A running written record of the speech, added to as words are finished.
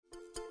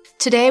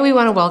Today, we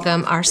want to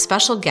welcome our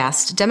special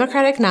guest,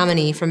 Democratic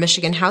nominee for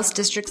Michigan House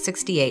District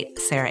 68,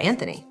 Sarah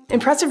Anthony.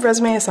 Impressive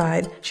resume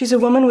aside, she's a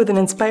woman with an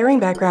inspiring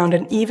background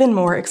and even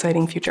more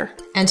exciting future.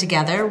 And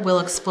together,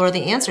 we'll explore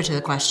the answer to the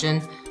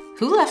question,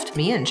 who left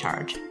me in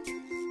charge?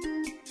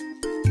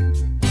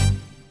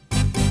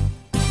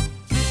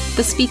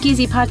 The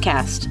Speakeasy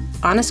Podcast,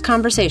 honest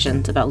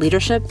conversations about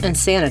leadership and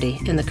sanity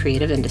in the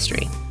creative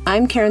industry.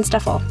 I'm Karen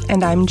Steffel.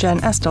 And I'm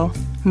Jen Estel.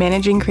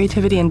 Managing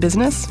creativity in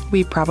business,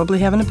 we probably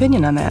have an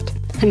opinion on that.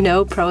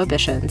 No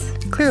prohibitions.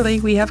 Clearly,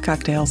 we have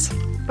cocktails.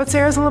 But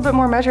Sarah's a little bit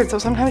more measured, so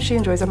sometimes she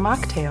enjoys a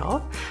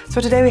mocktail. So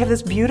today we have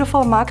this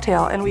beautiful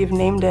mocktail, and we've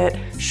named it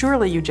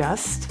Surely You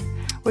Just,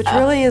 which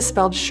really is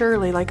spelled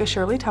Shirley, like a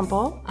Shirley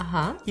Temple.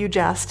 You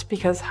just,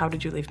 because how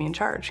did you leave me in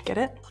charge? Get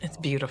it? It's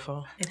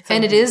beautiful.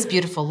 And it is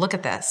beautiful. Look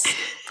at this.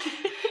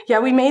 Yeah,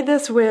 we made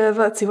this with,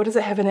 let's see, what does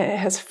it have in it? It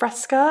has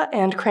Fresca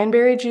and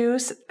cranberry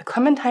juice,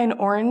 clementine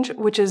orange,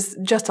 which is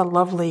just a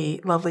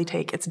lovely, lovely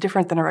take. It's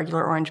different than a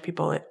regular orange,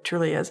 people. It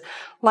truly is.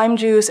 Lime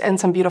juice and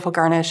some beautiful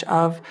garnish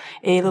of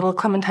a little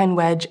clementine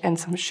wedge and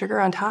some sugar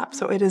on top.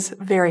 So it is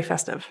very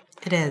festive.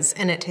 It is,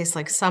 and it tastes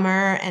like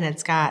summer, and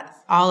it's got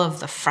all of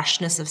the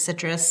freshness of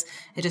citrus.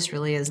 It just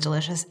really is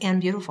delicious and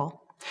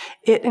beautiful.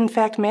 It, in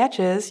fact,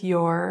 matches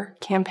your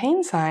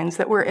campaign signs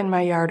that were in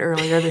my yard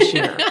earlier this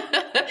year.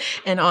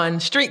 And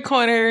on street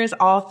corners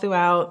all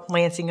throughout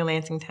Lansing and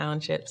Lansing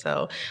Township,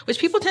 so which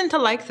people tend to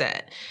like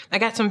that. I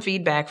got some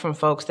feedback from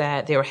folks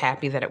that they were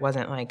happy that it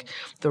wasn't like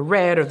the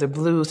red or the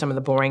blue, some of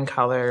the boring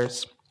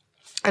colors.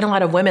 And a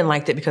lot of women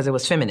liked it because it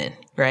was feminine,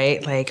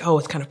 right? Like, oh,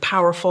 it's kind of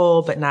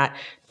powerful, but not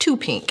too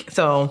pink.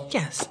 So,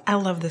 yes, I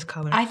love this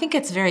color. I think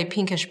it's very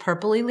pinkish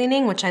purpley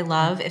leaning, which I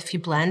love. If you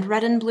blend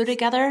red and blue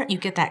together, you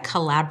get that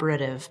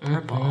collaborative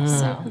purple.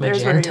 So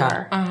there's where you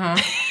are.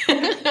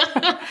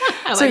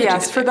 So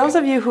yes, for those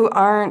of you who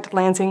aren't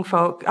Lansing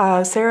folk,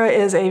 Sarah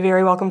is a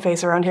very welcome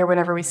face around here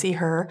whenever we see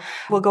her.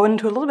 We'll go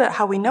into a little bit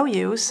how we know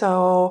you.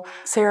 So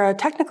Sarah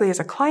technically is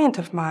a client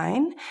of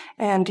mine.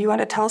 And do you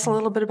want to tell us a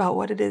little bit about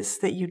what it is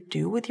that you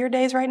do with your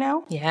days right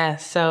now? Yeah,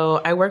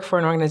 so I work for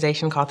an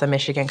organization called the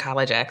Michigan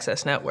College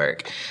Access Network.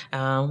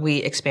 We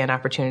expand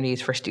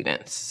opportunities for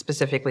students,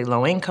 specifically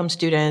low-income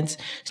students,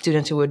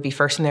 students who would be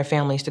first in their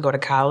families to go to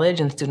college,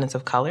 and students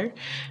of color.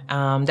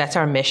 That's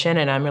our mission,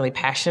 and I'm really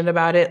passionate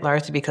about it,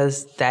 largely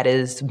because that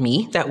is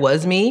me. That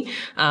was me,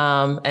 a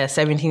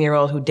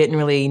 17-year-old who didn't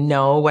really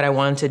know what I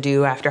wanted to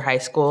do after high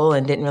school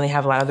and didn't really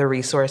have a lot of the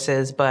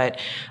resources. But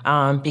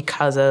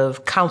because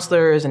of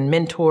counselors and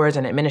mentors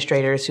and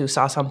administrators who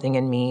saw something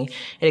in me,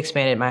 it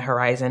expanded my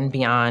horizon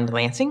beyond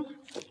Lansing.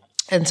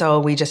 And so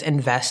we just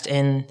invest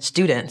in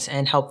students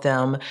and help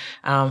them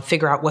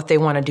figure out what they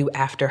want to do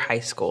after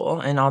high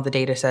school. And all the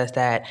data says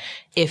that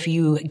if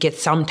you get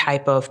some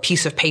type of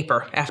piece of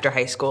paper after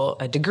high school,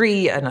 a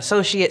degree, an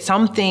associate,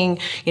 something,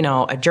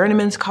 a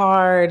journeyman's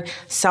card,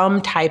 some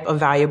type of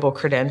valuable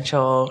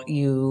credential,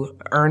 you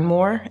earn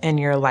more and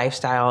your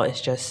lifestyle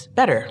is just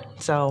better.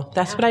 So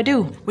that's what I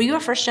do. Were you a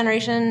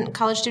first-generation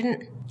college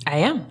student? I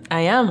am.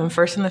 I'm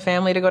first in the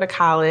family to go to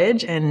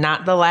college and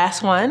not the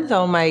last one.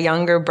 So my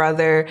younger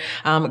brother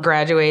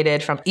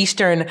graduated from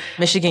Eastern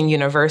Michigan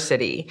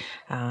University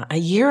a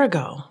year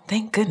ago.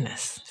 Thank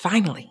goodness.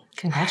 Finally.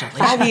 Congratulations.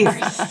 5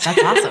 years. That's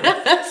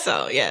awesome.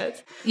 So,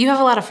 yes. You have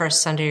a lot of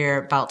firsts under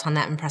your belt on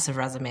that impressive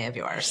resume of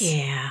yours.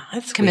 Yeah.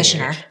 That's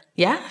Commissioner. Weird.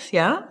 Yes.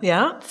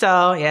 Yeah.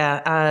 So,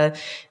 yeah.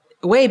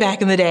 Way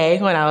back in the day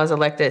when I was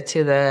elected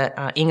to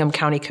the Ingham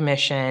County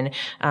Commission,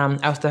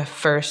 I was the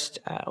first,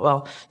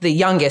 the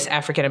youngest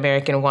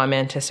African-American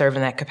woman to serve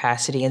in that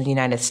capacity in the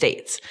United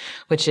States,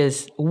 which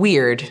is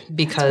weird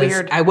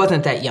because I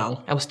wasn't that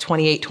young. I was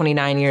 28,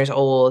 29 years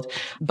old,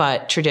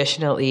 but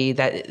traditionally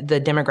that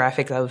the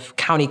demographic of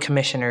county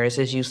commissioners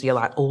is usually a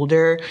lot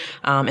older,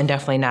 and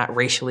definitely not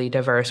racially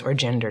diverse or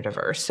gender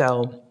diverse.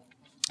 So,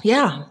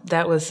 yeah,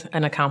 that was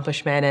an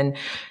accomplishment. And,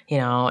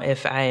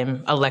 if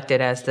I'm elected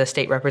as the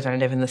state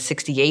representative in the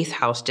 68th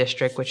House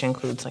District, which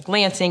includes like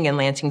Lansing and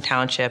Lansing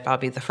Township, I'll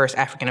be the first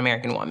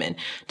African-American woman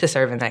to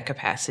serve in that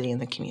capacity in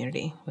the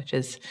community, which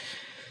is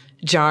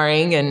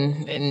jarring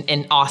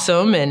and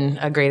awesome and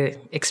a great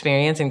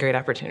experience and great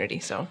opportunity.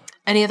 So,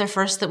 any other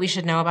firsts that we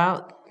should know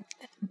about?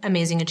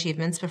 Amazing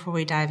achievements before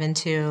we dive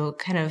into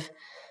kind of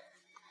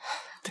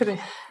today.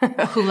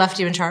 Who left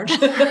you in charge?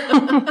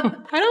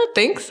 I don't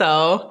think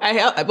so.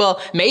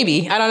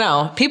 Maybe. I don't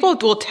know. People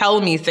will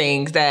tell me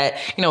things that,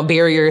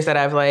 barriers that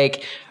I've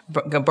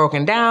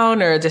broken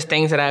down or just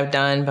things that I've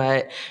done.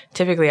 But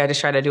typically I just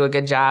try to do a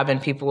good job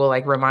and people will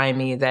remind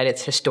me that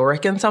it's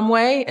historic in some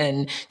way.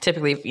 And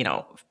typically,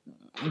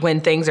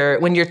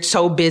 when you're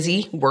so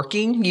busy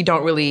working, you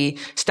don't really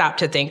stop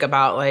to think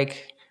about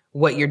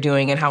what you're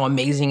doing and how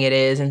amazing it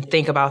is and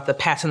think about the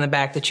pats on the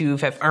back that you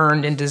have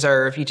earned and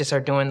deserve. You just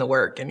are doing the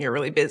work and you're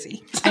really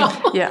busy. So.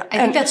 I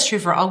think that's true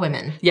for all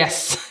women.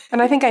 Yes.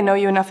 And I think I know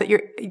you enough that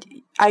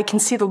I can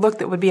see the look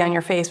that would be on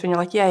your face when you're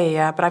like,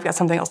 yeah, but I've got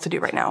something else to do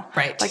right now.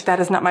 Right. Like, that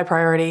is not my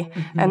priority.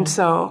 Mm-hmm. And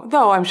so,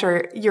 though I'm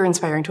sure you're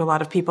inspiring to a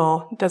lot of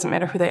people, it doesn't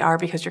matter who they are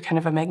because you're kind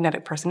of a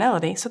magnetic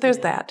personality. So there's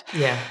that.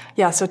 Yeah.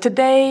 Yeah. So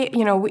today,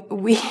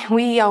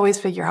 we always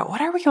figure out, what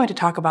are we going to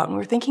talk about? And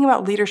we're thinking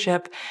about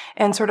leadership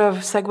and sort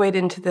of segued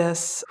into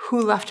this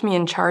who left me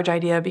in charge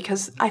idea,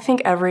 because I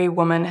think every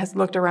woman has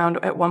looked around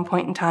at one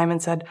point in time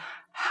and said,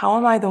 how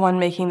am I the one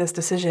making this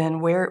decision?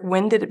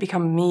 When did it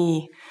become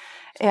me?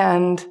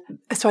 And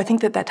so I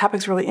think that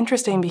topic's really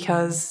interesting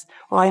because,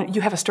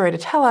 you have a story to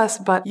tell us,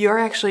 but you're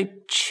actually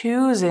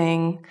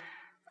choosing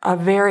a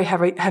very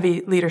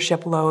heavy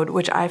leadership load,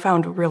 which I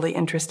found really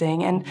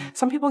interesting. And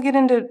some people get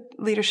into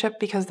leadership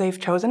because they've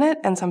chosen it,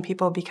 and some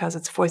people because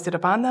it's foisted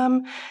upon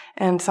them.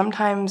 And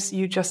sometimes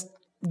you just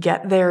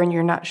get there and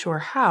you're not sure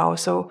how.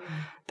 So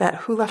that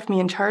who left me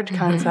in charge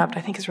concept,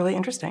 I think, is really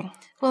interesting.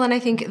 Well, and I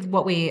think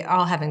what we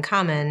all have in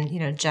common,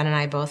 Jen and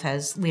I both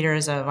as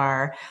leaders of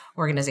our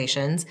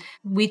organizations,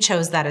 we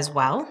chose that as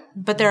well.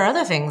 But there are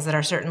other things that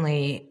are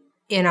certainly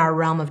in our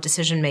realm of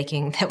decision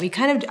making that we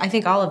I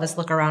think all of us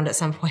look around at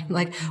some point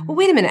like, well,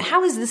 wait a minute,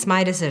 how is this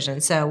my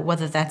decision? So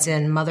whether that's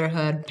in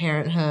motherhood,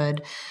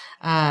 parenthood,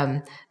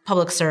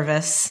 public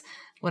service,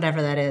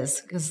 whatever that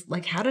is, because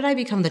how did I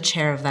become the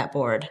chair of that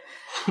board?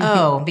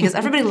 Oh, because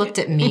everybody looked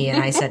at me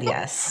and I said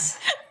yes.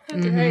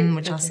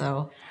 Which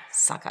also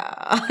sucka.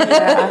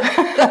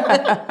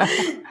 Yeah.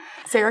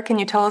 Sarah, can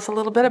you tell us a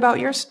little bit about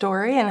your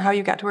story and how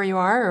you got to where you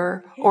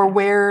are, or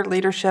where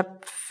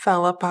leadership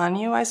fell upon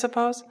you, I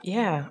suppose?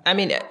 Yeah. I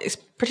mean,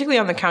 particularly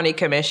on the county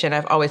commission,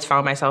 I've always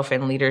found myself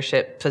in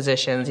leadership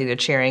positions, either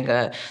chairing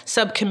a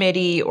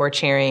subcommittee or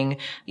chairing,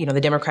 the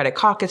Democratic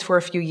caucus for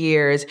a few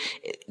years.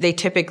 They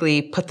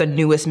typically put the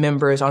newest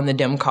members on the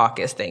Dem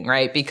caucus thing,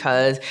 right?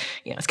 Because,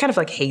 it's kind of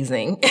like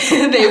hazing.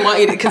 They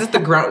want you to, because it's the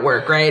grunt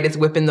work, right? It's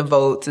whipping the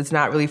votes. It's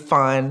not really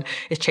fun.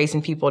 It's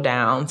chasing people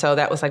down. So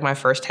that was my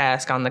first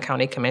task on the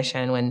county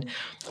commission when,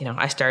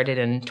 I started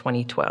in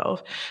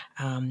 2012.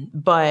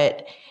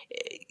 But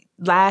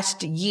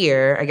last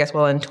year, I guess,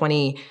 in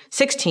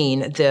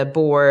 2016, the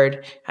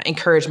board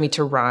encouraged me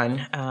to run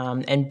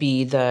and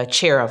be the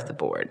chair of the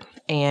board.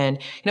 And,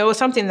 it was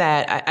something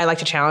that I like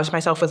to challenge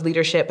myself with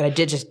leadership, but I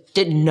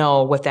didn't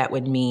know what that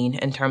would mean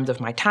in terms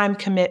of my time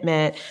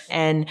commitment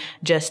and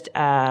just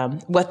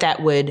what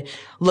that would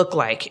look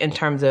like in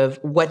terms of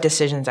what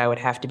decisions I would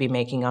have to be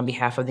making on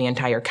behalf of the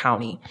entire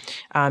county.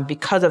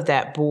 Because of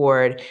that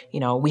board,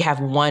 we have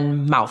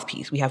one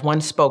mouthpiece. We have one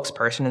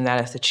spokesperson, and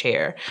that is the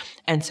chair.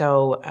 And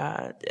so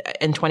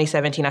in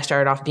 2017, I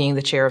started off being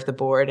the chair of the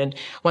board. And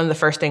one of the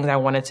first things I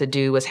wanted to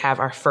do was have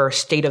our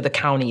first State of the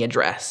County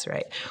address,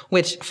 right?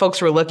 Which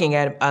folks were looking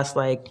at us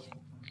like,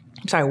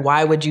 I'm sorry,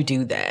 why would you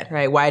do that,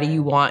 right? Why do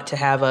you want to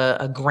have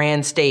a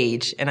grand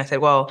stage? And I said,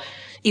 well,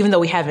 even though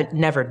we haven't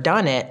never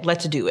done it,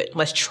 let's do it.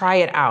 Let's try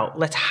it out.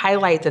 Let's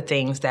highlight the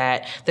things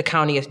that the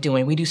county is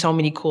doing. We do so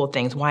many cool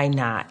things. Why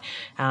not?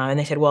 And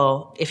they said,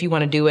 well, if you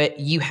want to do it,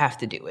 you have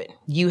to do it.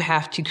 You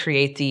have to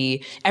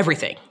create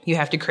everything. You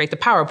have to create the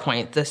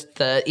PowerPoint,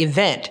 the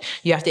event.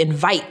 You have to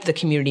invite the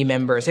community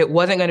members. It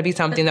wasn't going to be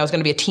something that was going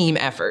to be a team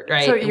effort,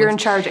 right? So you're in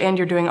charge and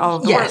you're doing all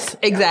of the work. Yes,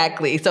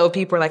 exactly. So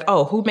people are like,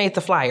 oh, who made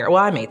the flyer?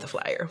 Well, I made the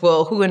flyer.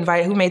 Well, who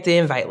made the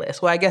invite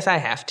list? Well, I guess I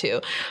have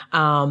to.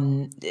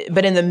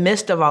 But in the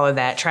midst of all of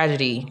that,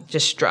 tragedy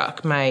just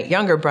struck. My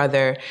younger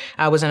brother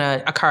was in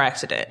a car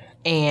accident.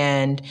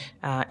 And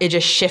it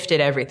just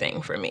shifted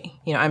everything for me.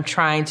 I'm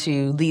trying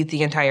to lead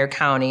the entire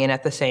county, and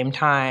at the same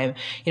time,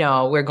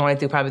 we're going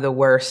through probably the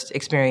worst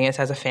experience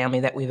as a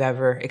family that we've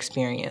ever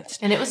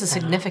experienced. And it was a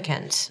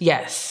significant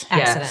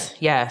accident.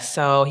 Yes.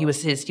 So he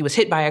was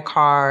hit by a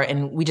car,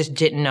 and we just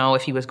didn't know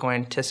if he was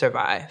going to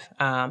survive.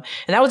 And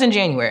that was in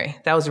January.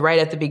 That was right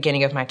at the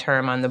beginning of my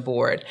term on the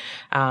board.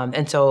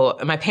 And so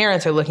my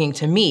parents are looking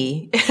to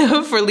me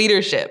for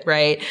leadership,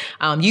 right?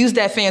 Use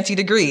that fancy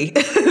degree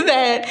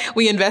that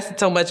we invested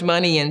so much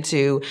money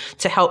into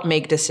to help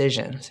make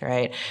decisions,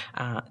 right?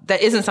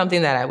 That isn't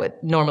something that I would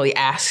normally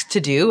ask to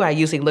do. I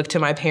usually look to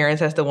my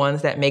parents as the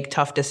ones that make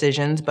tough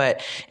decisions.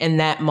 But in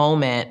that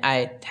moment,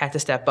 I had to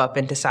step up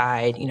and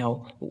decide,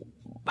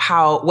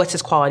 what's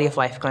his quality of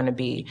life going to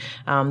be?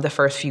 The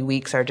first few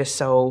weeks are just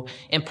so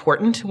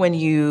important when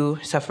you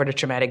suffered a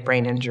traumatic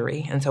brain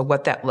injury. And so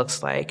what that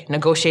looks like,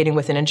 negotiating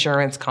with an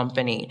insurance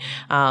company,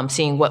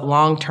 seeing what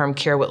long-term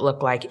care would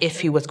look like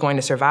if he was going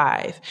to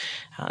survive.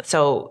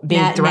 So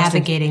being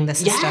navigating the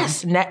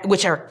system. Yes,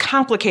 which are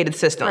complicated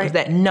systems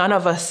that none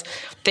of us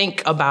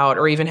think about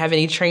or even have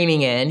any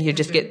training in. You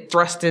just get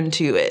thrust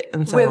into it.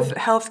 And so with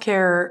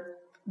healthcare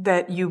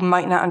that you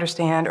might not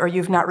understand or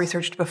you've not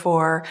researched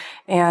before,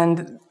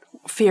 and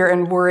fear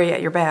and worry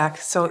at your back.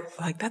 So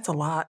like, that's a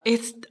lot.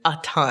 It's a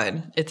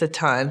ton. It's a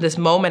ton. This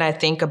moment I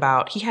think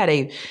about,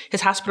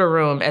 his hospital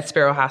room at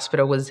Sparrow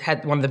Hospital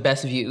had one of the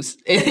best views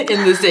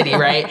in the city,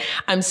 right?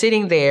 I'm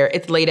sitting there.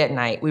 It's late at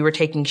night. We were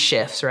taking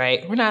shifts,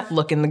 right? We're not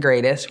looking the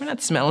greatest. We're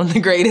not smelling the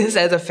greatest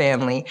as a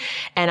family.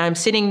 And I'm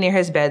sitting near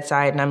his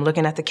bedside and I'm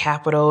looking at the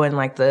Capitol and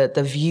like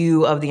the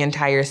view of the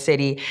entire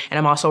city. And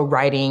I'm also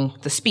writing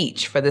the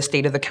speech for the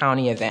State of the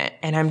County event.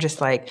 And I'm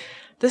just like,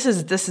 this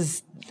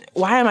is,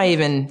 why am I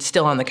even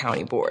still on the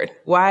county board?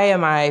 Why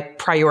am I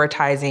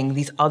prioritizing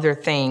these other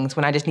things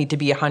when I just need to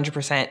be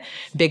 100%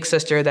 big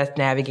sister that's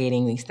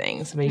navigating these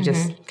things? But you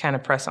just kind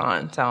of press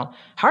on. So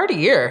hard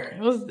year.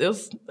 It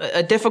was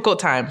a difficult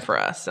time for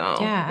us. So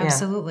yeah,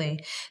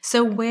 absolutely.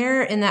 So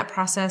where in that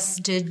process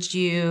did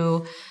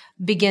you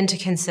begin to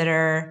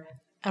consider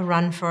a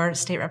run for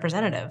state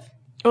representative?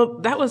 Well,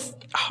 that was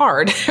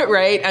hard,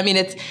 right? I mean,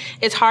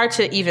 it's hard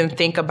to even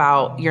think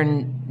about your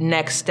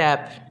next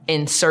step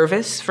in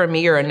service for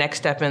me, or a next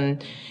step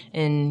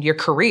in your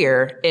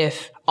career,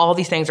 if all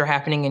these things are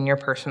happening in your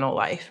personal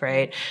life,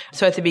 right?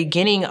 So at the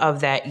beginning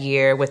of that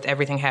year, with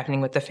everything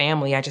happening with the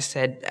family, I just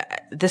said,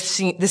 this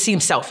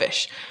seems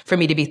selfish for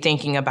me to be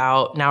thinking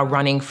about now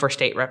running for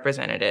state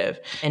representative.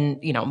 And,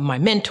 you know, my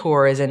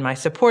mentors and my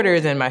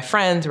supporters and my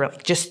friends were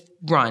like, just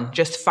run,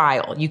 just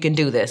file. You can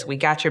do this. We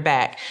got your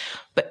back.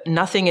 But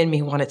nothing in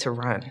me wanted to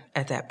run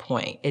at that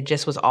point. It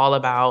just was all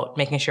about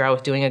making sure I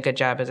was doing a good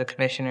job as a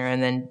commissioner,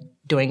 and then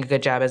doing a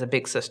good job as a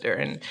big sister,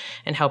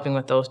 and helping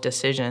with those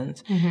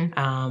decisions.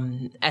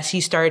 As he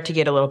started to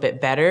get a little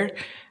bit better,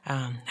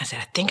 I said,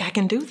 I think I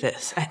can do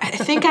this. I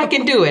think I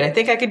can do it. I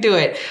think I can do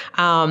it.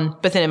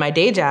 But then in my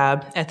day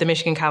job at the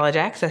Michigan College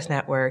Access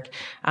Network,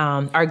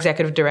 our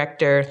executive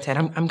director said,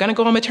 I'm going to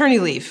go on maternity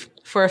leave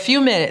for a few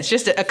minutes,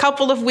 just a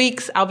couple of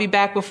weeks. I'll be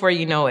back before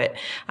you know it.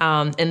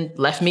 And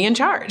left me in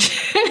charge.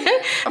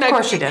 Of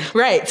course she did.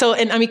 Right. So,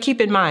 and I mean,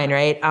 keep in mind,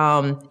 right,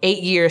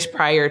 8 years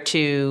prior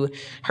to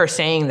her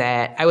saying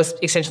that, I was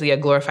essentially a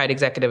glorified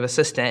executive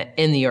assistant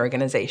in the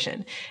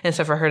organization. And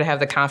so for her to have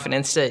the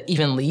confidence to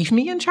even leave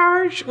me in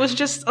charge was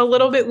just a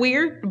little bit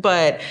weird,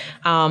 but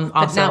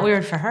also not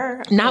weird for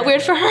her. Not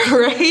weird for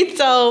her, right?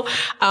 So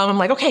I'm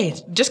like, okay,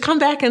 just come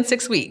back in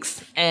 6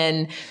 weeks.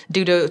 And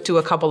due to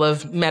a couple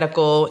of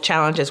medical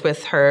challenges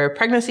with her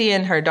pregnancy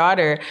and her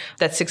daughter,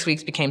 that 6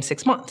 weeks became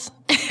 6 months.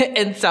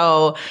 And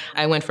so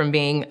I went from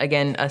being,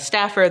 again, a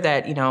staffer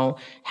that, you know,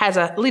 has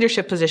a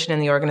leadership position in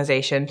the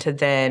organization, to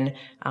then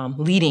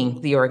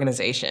leading the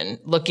organization,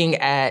 looking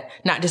at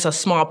not just a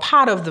small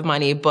pot of the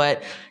money,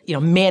 but, you know,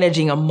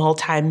 managing a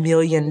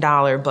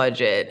multi-million-dollar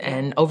budget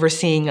and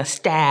overseeing a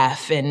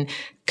staff and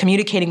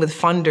communicating with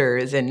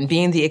funders and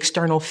being the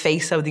external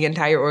face of the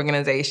entire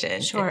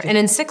organization. Sure. And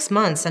in 6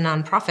 months, a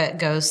nonprofit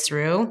goes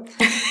through,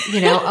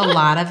 you know, a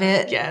lot of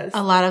it. Yes.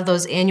 A lot of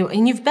those annual,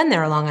 and you've been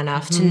there long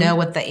enough to know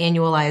what the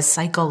annualized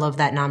cycle of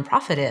that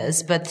nonprofit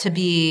is, but to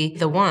be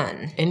the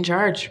one in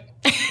charge,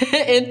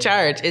 in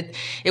charge,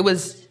 it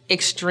was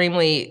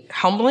extremely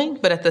humbling,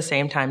 but at the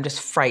same time, just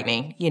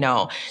frightening, you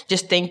know,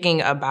 just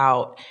thinking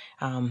about,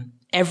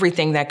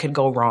 everything that could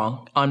go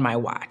wrong on my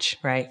watch,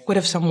 right? What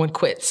if someone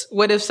quits?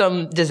 What if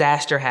some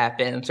disaster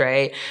happens,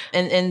 right?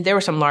 And there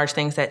were some large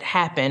things that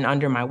happened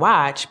under my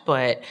watch,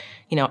 but,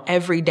 you know,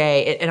 every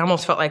day it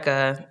almost felt like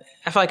I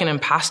felt like an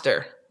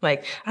imposter.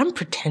 Like, I'm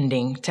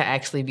pretending to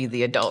actually be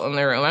the adult in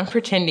the room. I'm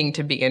pretending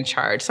to be in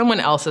charge. Someone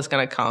else is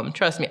going to come.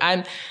 Trust me.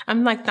 I'm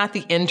like not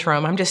the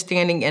interim. I'm just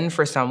standing in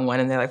for someone.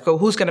 And they're like, well,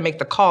 who's going to make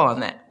the call on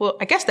that? Well,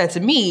 I guess that's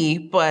me,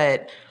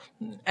 but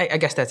I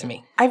guess that's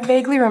me. I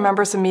vaguely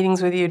remember some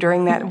meetings with you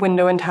during that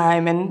window in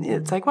time, and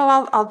it's like,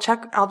 well, I'll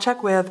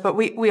check with, but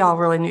we all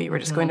really knew you were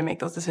just going to make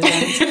those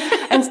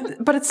decisions.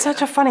 But it's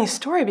such a funny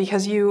story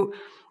because you're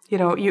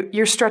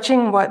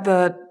stretching what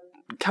the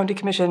county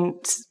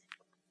commission's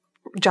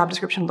job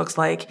description looks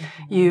like.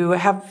 You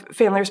have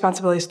family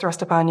responsibilities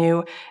thrust upon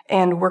you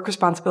and work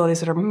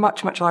responsibilities that are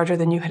much, much larger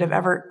than you would have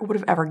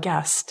ever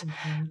guessed.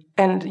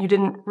 And you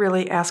didn't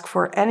really ask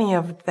for any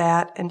of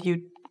that, and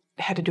you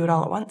had to do it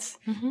all at once.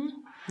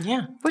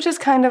 Yeah. Which is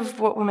kind of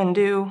what women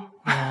do.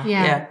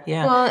 Yeah.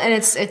 Well, and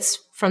it's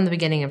from the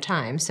beginning of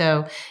time.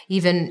 So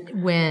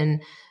even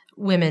when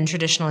women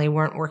traditionally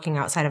weren't working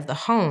outside of the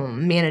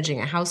home, managing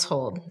a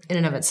household in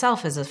and of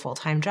itself is a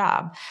full-time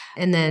job.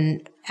 And then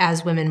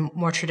as women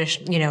more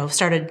traditional,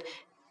 started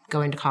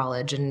going to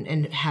college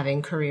and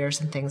having careers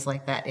and things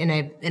like that in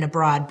a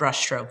broad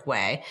brushstroke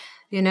way,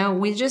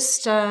 we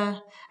just,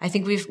 I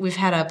think we've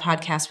had a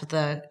podcast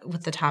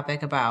with the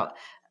topic about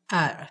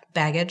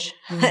baggage.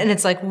 And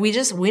it's like,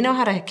 we know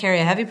how to carry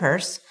a heavy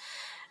purse,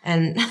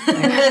 and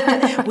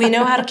we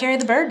know how to carry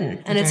the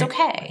burden, and it's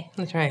okay.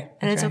 That's right.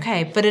 And it's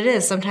okay. But it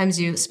is, sometimes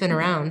you spin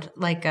around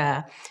like,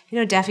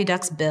 Daffy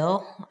Duck's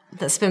bill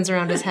that spins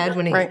around his head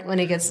when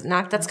he gets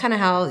knocked. That's kind of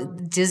how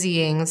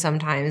dizzying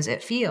sometimes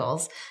it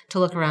feels to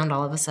look around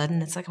all of a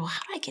sudden. It's like, well,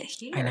 how did I get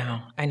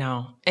here? I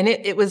know. And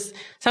it was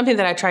something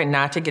that I tried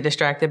not to get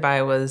distracted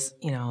by was,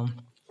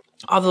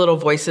 all the little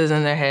voices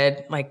in their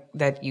head, like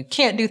that you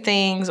can't do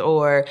things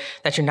or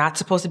that you're not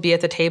supposed to be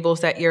at the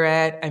tables that you're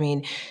at. I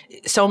mean,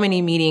 so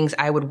many meetings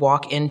I would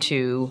walk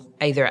into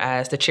either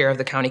as the chair of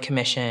the county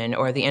commission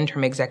or the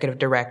interim executive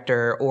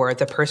director or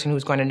the person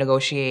who's going to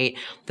negotiate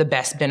the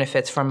best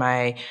benefits for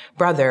my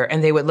brother.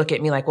 And they would look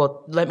at me like,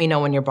 well, let me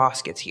know when your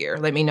boss gets here.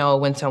 Let me know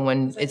when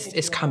someone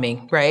is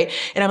coming, right?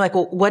 And I'm like,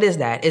 well, what is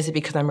that? Is it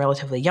because I'm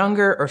relatively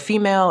younger or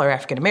female or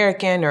African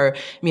American or,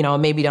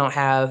 maybe don't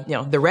have,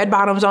 the red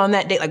bottoms on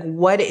that day? Like,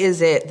 what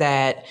is it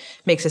that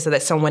makes it so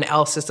that someone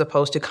else is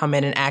supposed to come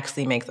in and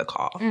actually make the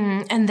call?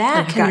 And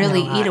that can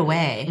really eat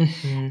away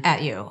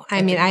at you.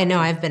 I mean, I know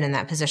I've been in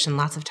that position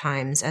lots of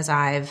times as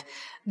I've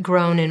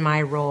grown in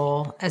my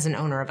role as an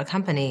owner of a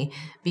company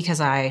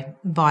because I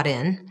bought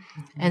in.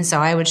 And so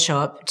I would show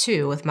up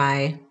too with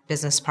my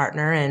business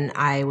partner, and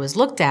I was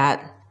looked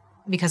at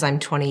because I'm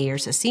 20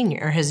 years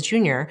his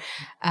junior,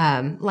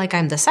 like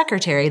I'm the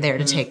secretary there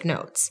to take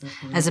notes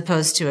as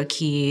opposed to a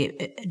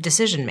key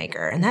decision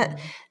maker. And that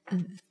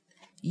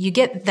you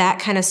get that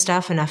kind of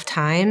stuff enough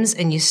times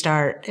and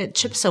it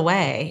chips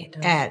away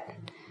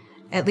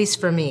at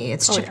least for me,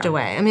 it's chipped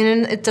away. I mean,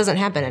 it doesn't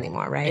happen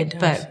anymore, right?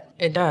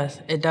 It does.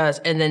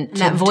 And then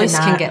that voice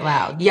can get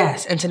loud.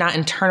 Yes. And to not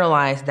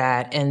internalize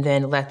that and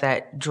then let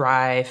that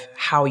drive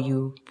how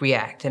you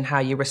react and how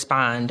you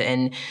respond.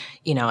 And,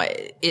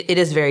 it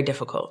is very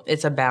difficult.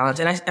 It's a balance.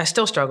 And I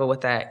still struggle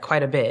with that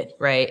quite a bit,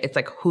 right? It's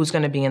like, who's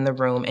going to be in the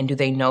room and do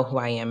they know who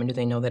I am and do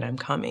they know that I'm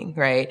coming,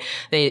 right?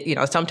 They,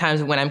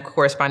 sometimes when I'm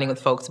corresponding with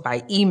folks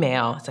by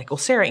email, it's like, well,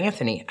 Sarah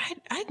Anthony,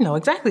 I know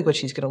exactly what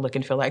she's going to look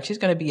and feel like. She's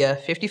going to be a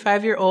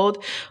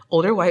 55-year-old,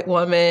 older white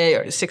woman,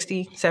 or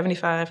 60,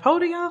 75. How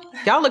old are y'all?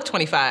 Y'all look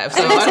 25.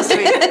 So That's so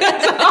sweet.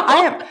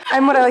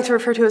 I'm what I like to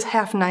refer to as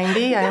half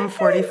 90. I am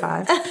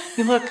 45.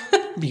 You look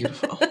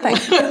beautiful.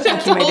 Thank you, I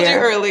told my you dear.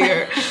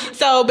 earlier.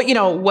 So, but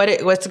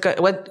what's good?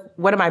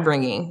 What am I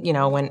bringing?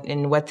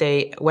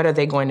 What are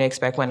they going to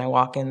expect when I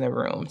walk in the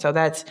room? So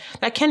that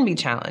can be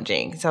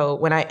challenging. So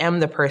when I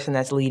am the person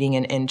that's leading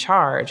and in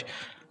charge,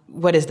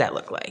 what does that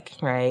look like,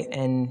 right?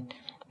 And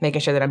making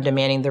sure that I'm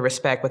demanding the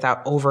respect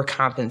without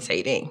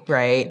overcompensating,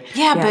 right?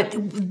 Yeah,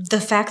 but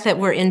the fact that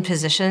we're in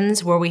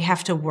positions where we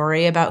have to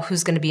worry about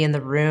who's going to be in the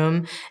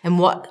room and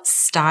what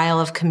style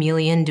of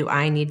chameleon do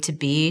I need to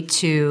be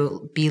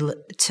to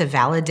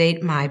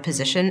validate my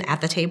position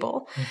at the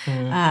table,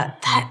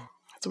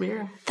 That's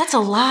weird. That's a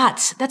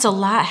lot. That's a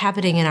lot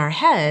happening in our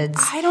heads.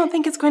 I don't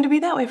think it's going to be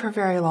that way for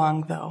very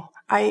long, though.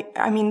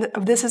 I mean,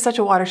 this is such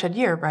a watershed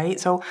year, right?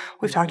 So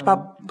we've talked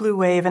about Blue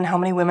Wave and how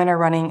many women are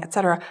running, et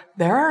cetera.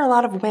 There are a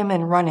lot of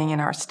women running in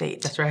our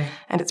state. That's right.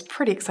 And it's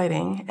pretty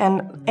exciting.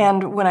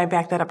 And when I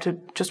back that up to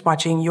just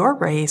watching your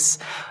race,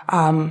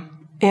 in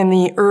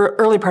the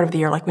early part of the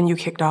year, like when you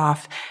kicked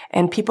off,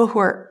 and people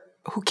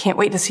who can't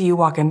wait to see you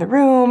walk in the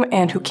room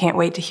and who can't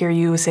wait to hear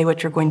you say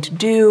what you're going to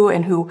do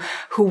and who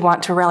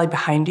want to rally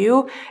behind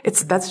you.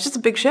 That's just a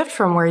big shift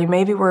from where you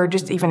maybe were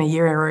just even a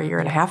year or a year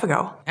and a half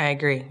ago. I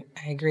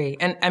agree.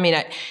 And I mean,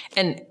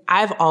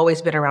 I've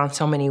always been around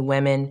so many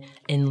women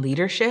in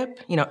leadership.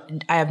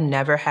 I have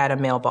never had a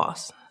male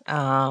boss.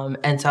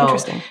 And so,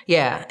 interesting.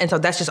 Yeah. And so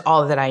that's just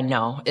all that I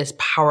know is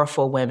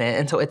powerful women.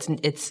 And so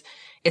it's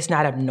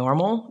not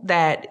abnormal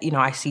that,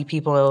 I see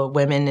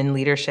women in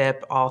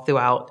leadership all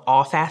throughout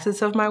all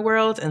facets of my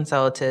world. And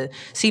so to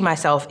see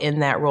myself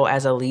in that role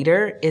as a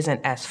leader isn't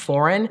as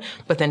foreign,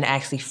 but then to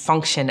actually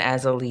function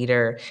as a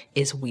leader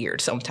is weird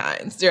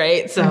sometimes,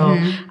 right? So,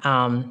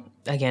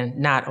 again,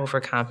 not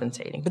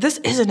overcompensating. But this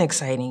is an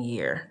exciting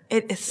year.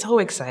 It's so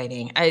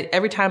exciting.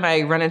 Every time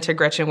I run into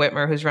Gretchen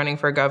Whitmer, who's running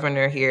for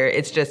governor here,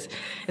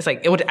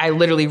 I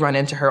literally run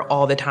into her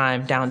all the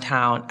time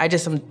downtown. I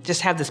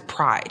just have this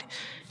pride.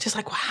 Just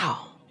like,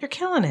 wow, you're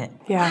killing it.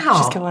 Yeah, wow.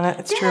 She's killing it.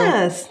 It's true.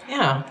 Yes.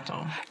 Yeah.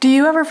 So. Do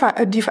you ever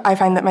I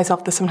find that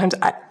myself that sometimes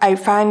I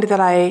find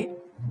that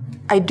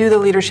I do the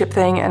leadership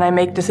thing and I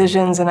make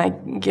decisions and I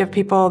give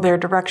people their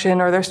direction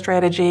or their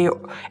strategy.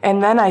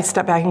 And then I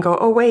step back and go,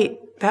 oh, wait,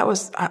 I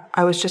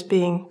was just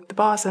being the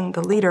boss and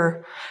the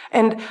leader.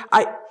 And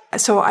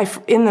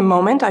in the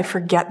moment, I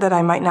forget that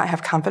I might not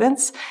have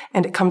confidence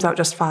and it comes out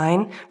just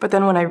fine. But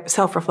then when I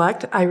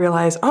self-reflect, I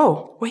realize,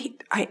 oh,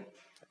 wait,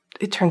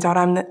 it turns out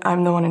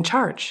I'm the one in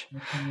charge.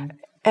 Mm-hmm.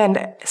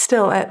 And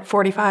still at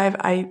 45,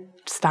 I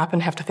stop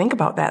and have to think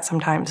about that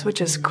sometimes,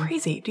 which is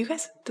crazy.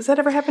 Does that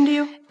ever happen to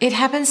you? It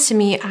happens to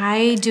me.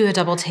 I do a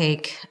double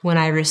take when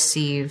I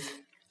receive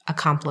a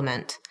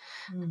compliment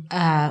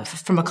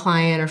from a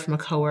client or from a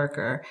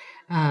coworker.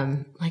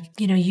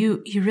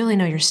 You really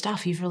know your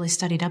stuff. You've really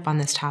studied up on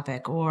this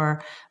topic.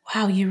 Or,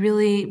 wow, you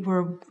really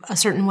were a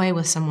certain way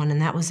with someone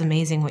and that was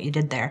amazing what you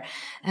did there.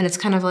 And it's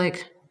kind of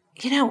like,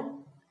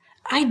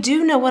 I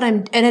do know what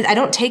and I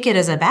don't take it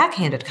as a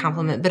backhanded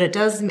compliment, but it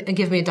does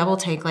give me a double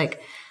take. Like,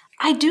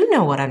 I do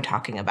know what I'm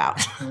talking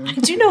about. I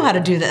do know how to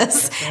do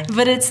this,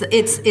 but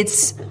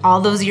it's all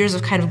those years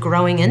of kind of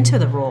growing into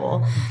the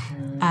role,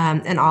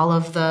 and all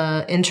of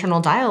the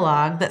internal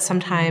dialogue that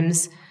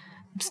sometimes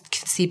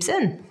seeps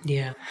in.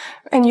 Yeah.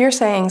 And you're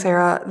saying,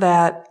 Sarah,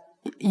 that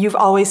you've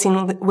always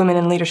seen women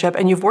in leadership,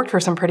 and you've worked for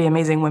some pretty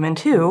amazing women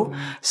too.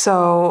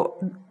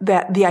 So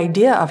that the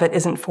idea of it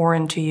isn't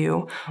foreign to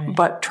you,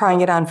 but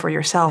trying it on for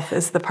yourself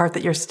is the part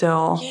that you're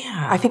still,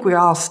 I think we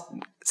all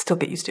still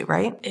get used to,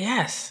 right?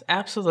 Yes,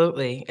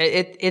 absolutely.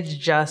 It's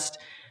just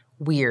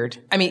weird.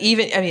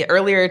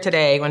 Earlier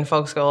today when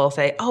folks go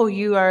say, "Oh,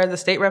 you are the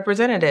state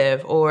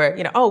representative," or,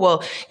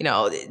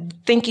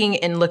 thinking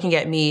and looking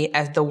at me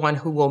as the one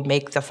who will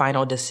make the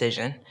final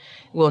decision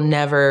will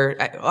never,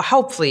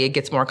 hopefully it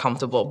gets more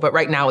comfortable, but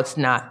right now it's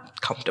not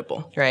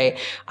comfortable, right?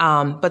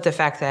 But the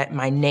fact that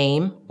my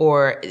name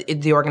or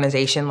the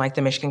organization like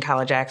the Michigan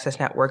College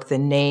Access Network, the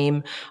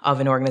name of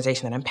an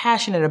organization that I'm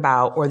passionate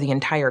about, or the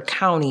entire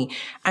county,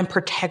 I'm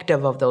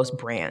protective of those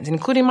brands,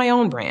 including my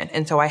own brand.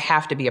 And so I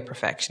have to be a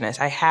perfectionist.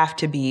 I have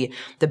to be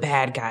the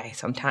bad guy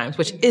sometimes,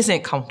 which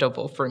isn't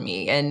comfortable for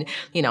me. And,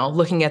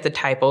 looking at the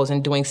typos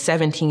and doing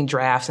 17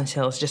 drafts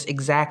until it's just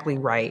exactly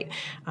right.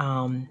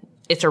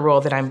 It's a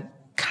role that I'm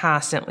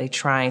constantly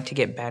trying to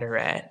get better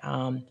at,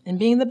 and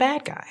being the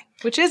bad guy,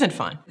 which isn't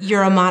fun.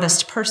 You're a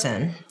modest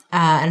person,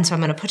 and so I'm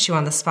going to put you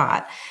on the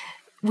spot.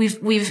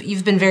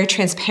 You've been very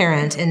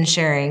transparent in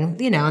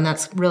sharing, and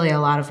that's really a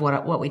lot of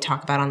what we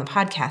talk about on the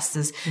podcast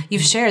is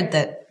you've shared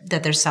that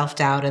there's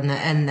self-doubt and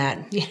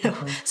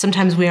that,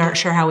 sometimes we aren't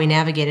sure how we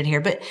navigate it here,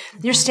 but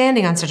you're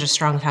standing on such a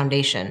strong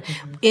foundation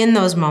in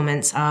those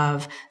moments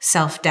of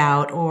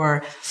self-doubt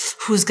or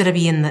who's going to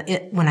be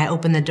when I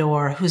open the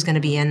door, who's going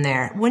to be in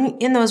there. When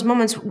in those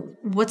moments,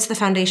 what's the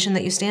foundation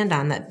that you stand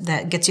on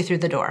that gets you through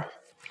the door?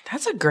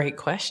 That's a great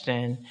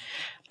question.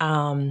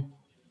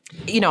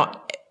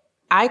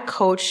 I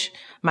coach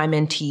my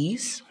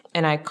mentees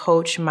and I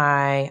coach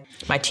my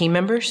team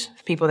members,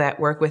 people that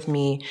work with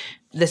me,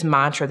 this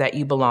mantra that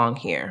you belong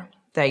here,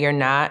 that you're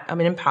not an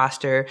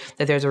imposter,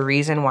 that there's a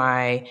reason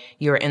why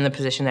you're in the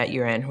position that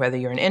you're in, whether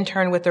you're an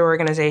intern with their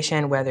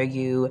organization, whether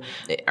you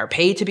are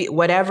paid to be,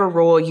 whatever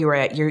role you're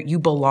at, you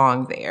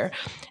belong there.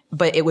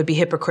 But it would be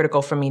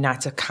hypocritical for me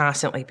not to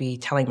constantly be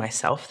telling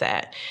myself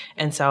that.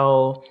 And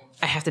so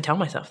I have to tell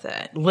myself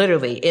that.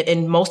 Literally,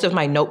 in most of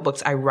my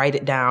notebooks, I write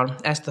it down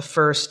as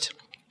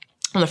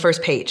on the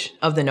first page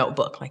of the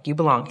notebook, like you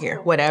belong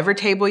here. Whatever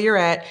table you're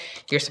at,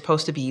 you're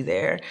supposed to be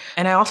there.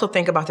 And I also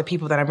think about the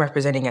people that I'm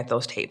representing at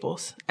those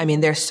tables.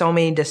 There's so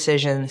many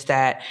decisions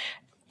that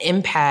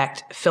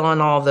impact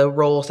filling all the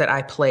roles that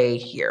I play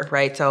here,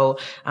 right? So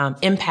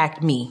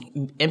impact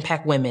me,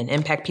 impact women,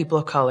 impact people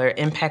of color,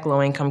 impact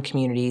low-income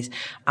communities.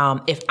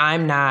 If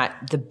I'm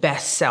not the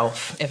best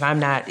self, if I'm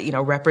not,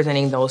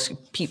 representing those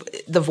people,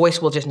 the voice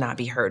will just not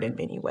be heard in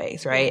many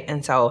ways, right?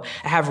 And so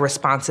I have a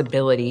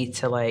responsibility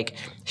to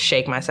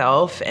shake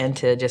myself and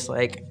to just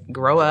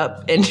grow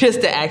up and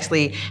just to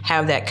actually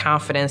have that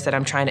confidence that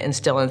I'm trying to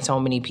instill in so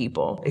many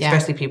people,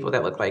 especially people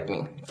that look like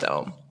me.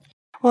 So.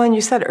 Well, and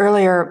you said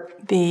earlier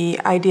the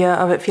idea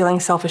of it feeling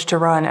selfish to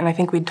run, and I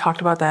think we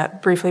talked about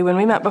that briefly when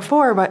we met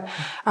before, but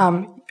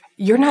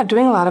you're not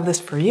doing a lot of this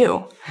for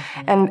you.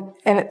 And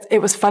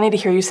it was funny to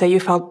hear you say you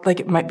felt like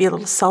it might be a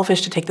little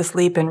selfish to take this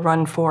leap and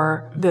run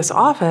for this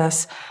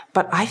office,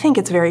 but I think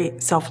it's very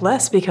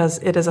selfless because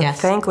it is a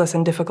thankless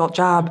and difficult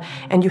job,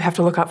 and you have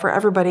to look out for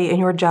everybody, and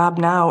your job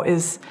now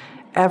is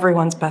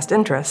everyone's best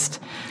interest.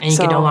 And you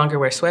can no longer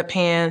wear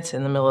sweatpants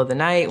in the middle of the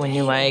night when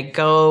you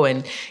go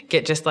and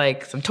get just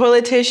some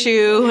toilet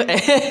tissue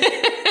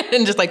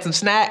and just some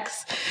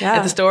snacks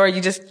at the store. You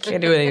just can't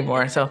do it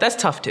anymore. So that's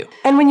tough too.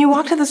 And when you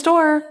walk to the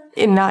store,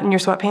 not in your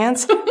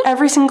sweatpants,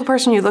 every single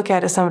person you look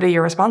at is somebody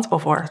you're responsible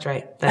for. That's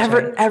right.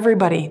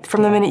 Everybody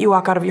from the minute you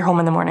walk out of your home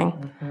in the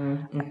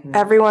morning.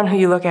 Everyone who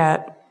you look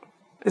at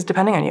is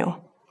depending on you.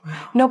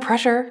 Wow. No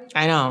pressure.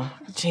 I know.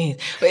 Jeez.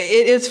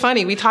 It's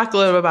funny. We talked a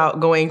little bit about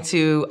going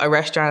to a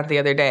restaurant the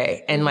other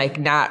day and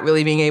not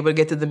really being able to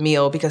get to the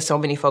meal because so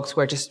many folks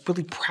were just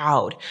really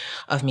proud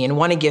of me and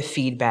want to give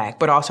feedback,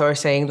 but also are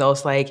saying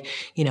those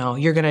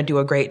you're going to do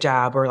a great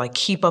job or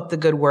keep up the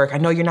good work. I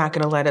know you're not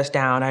going to let us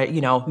down.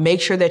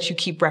 Make sure that you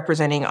keep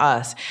representing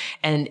us.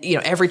 And,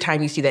 every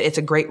time you see that, it's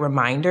a great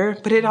reminder,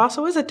 but it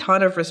also is a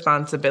ton of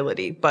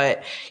responsibility.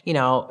 But,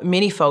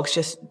 many folks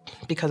just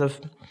because of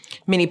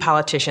many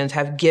politicians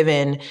have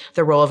given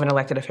the role of an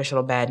elected official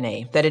a bad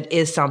name, that it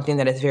is something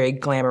that is very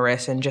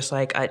glamorous and just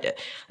a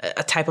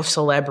type of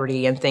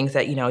celebrity and things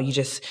that,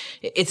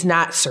 it's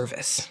not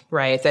service,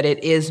 right? That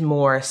it is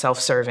more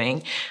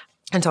self-serving.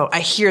 And so I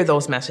hear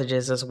those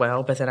messages as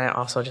well, but then I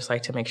also just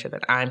like to make sure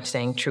that I'm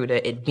staying true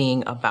to it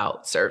being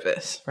about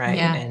service, right?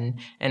 Yeah.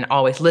 And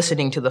always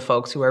listening to the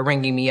folks who are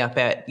ringing me up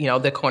at,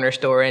 the corner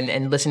store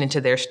and listening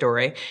to their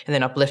story and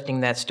then uplifting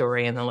that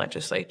story in the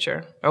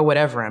legislature or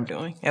whatever I'm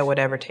doing at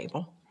whatever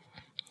table.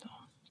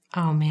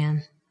 Oh,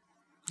 man.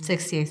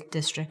 68th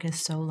District is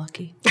so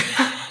lucky.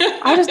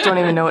 I just don't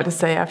even know what to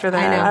say after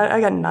that.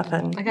 I got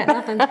nothing.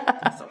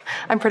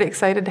 I'm pretty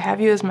excited to have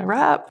you as my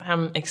rep.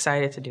 I'm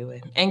excited to do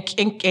it.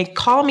 And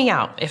call me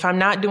out if I'm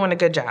not doing a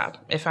good job,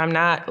 if I'm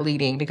not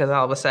leading because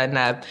all of a sudden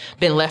I've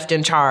been left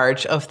in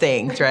charge of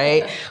things,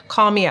 right?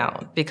 Call me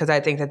out because I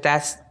think that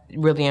that's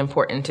really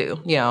important too.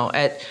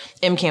 At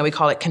MCAN, we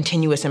call it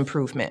continuous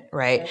improvement,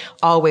 right?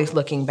 Always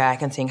looking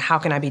back and saying, how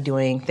can I be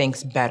doing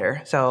things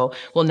better? So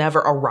we'll never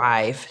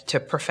arrive to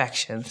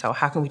perfection. So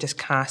how can we just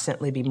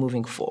constantly be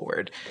moving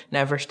forward?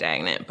 Never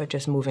stagnant, but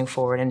just moving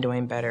forward and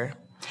doing better.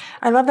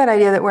 I love that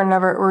idea that we're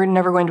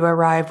never going to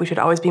arrive. We should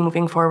always be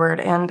moving forward.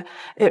 And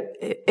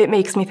it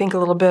makes me think a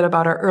little bit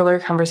about our earlier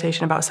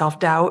conversation about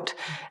self-doubt.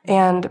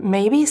 And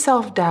maybe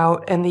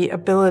self-doubt and the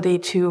ability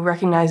to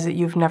recognize that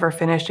you've never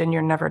finished and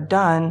you're never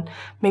done,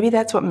 maybe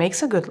that's what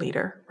makes a good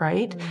leader,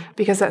 right? Mm-hmm.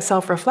 Because that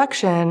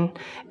self-reflection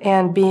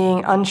and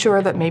being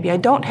unsure that maybe I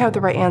don't have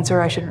the right answer,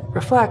 I should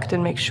reflect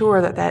and make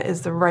sure that that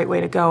is the right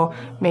way to go.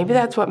 Maybe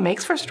that's what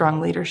makes for strong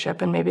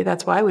leadership. And maybe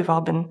that's why we've all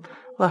been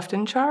left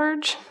in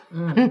charge.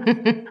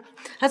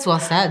 That's well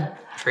said.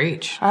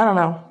 Preach. I don't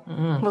know.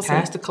 We'll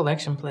Pass see. the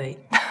collection plate.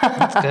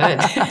 That's good.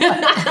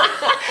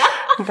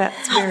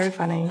 That's very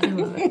funny.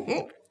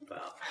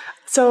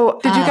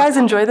 So, did you guys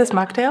enjoy this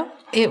mocktail?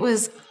 It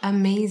was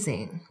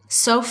amazing.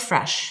 So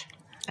fresh.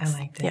 I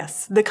liked it.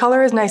 Yes. The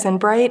color is nice and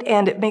bright,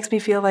 and it makes me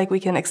feel like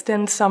we can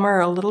extend summer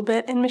a little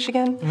bit in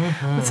Michigan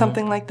with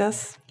something like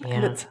this. Yeah.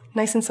 And it's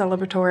nice and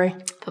celebratory.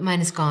 But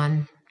mine is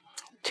gone.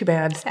 Too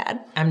bad.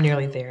 Sad. I'm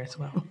nearly there as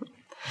well.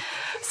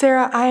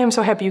 Sarah, I am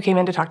so happy you came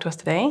in to talk to us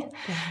today.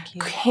 Thank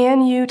you.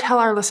 Can you tell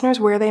our listeners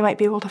where they might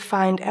be able to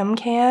find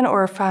MCAN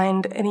or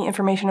find any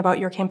information about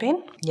your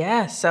campaign?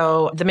 Yeah,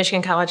 so the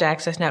Michigan College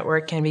Access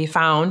Network can be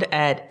found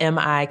at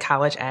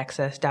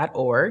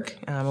micollegeaccess.org.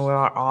 We're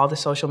on all the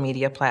social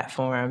media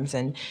platforms,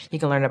 and you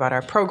can learn about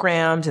our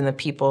programs and the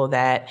people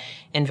that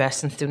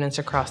invest in students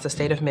across the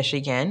state of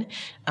Michigan.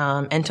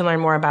 And to learn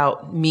more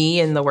about me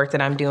and the work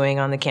that I'm doing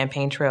on the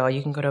campaign trail,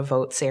 you can go to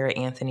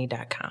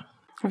votesarahanthony.com.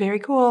 Very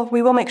cool.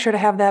 We will make sure to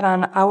have that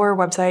on our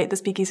website,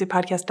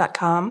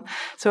 thespeakeasypodcast.com.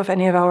 So if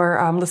any of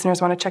our listeners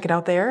want to check it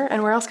out there,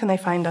 and where else can they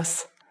find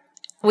us?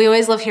 We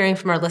always love hearing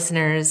from our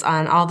listeners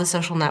on all the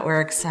social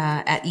networks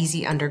at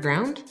Easy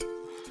Underground.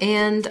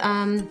 And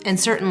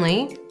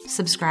certainly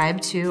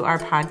subscribe to our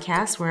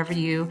podcast wherever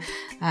you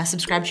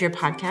subscribe to your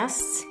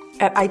podcasts.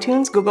 At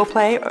iTunes, Google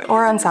Play,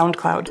 or on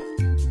SoundCloud.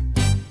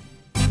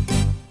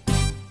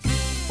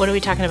 What are we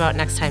talking about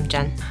next time,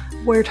 Jen?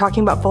 We're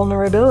talking about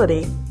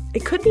vulnerability.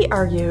 It could be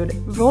argued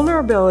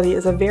vulnerability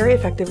is a very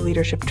effective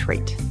leadership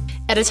trait.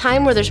 At a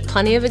time where there's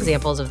plenty of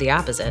examples of the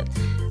opposite,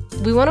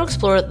 we want to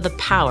explore the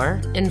power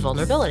in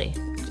vulnerability.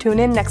 Tune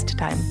in next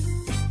time.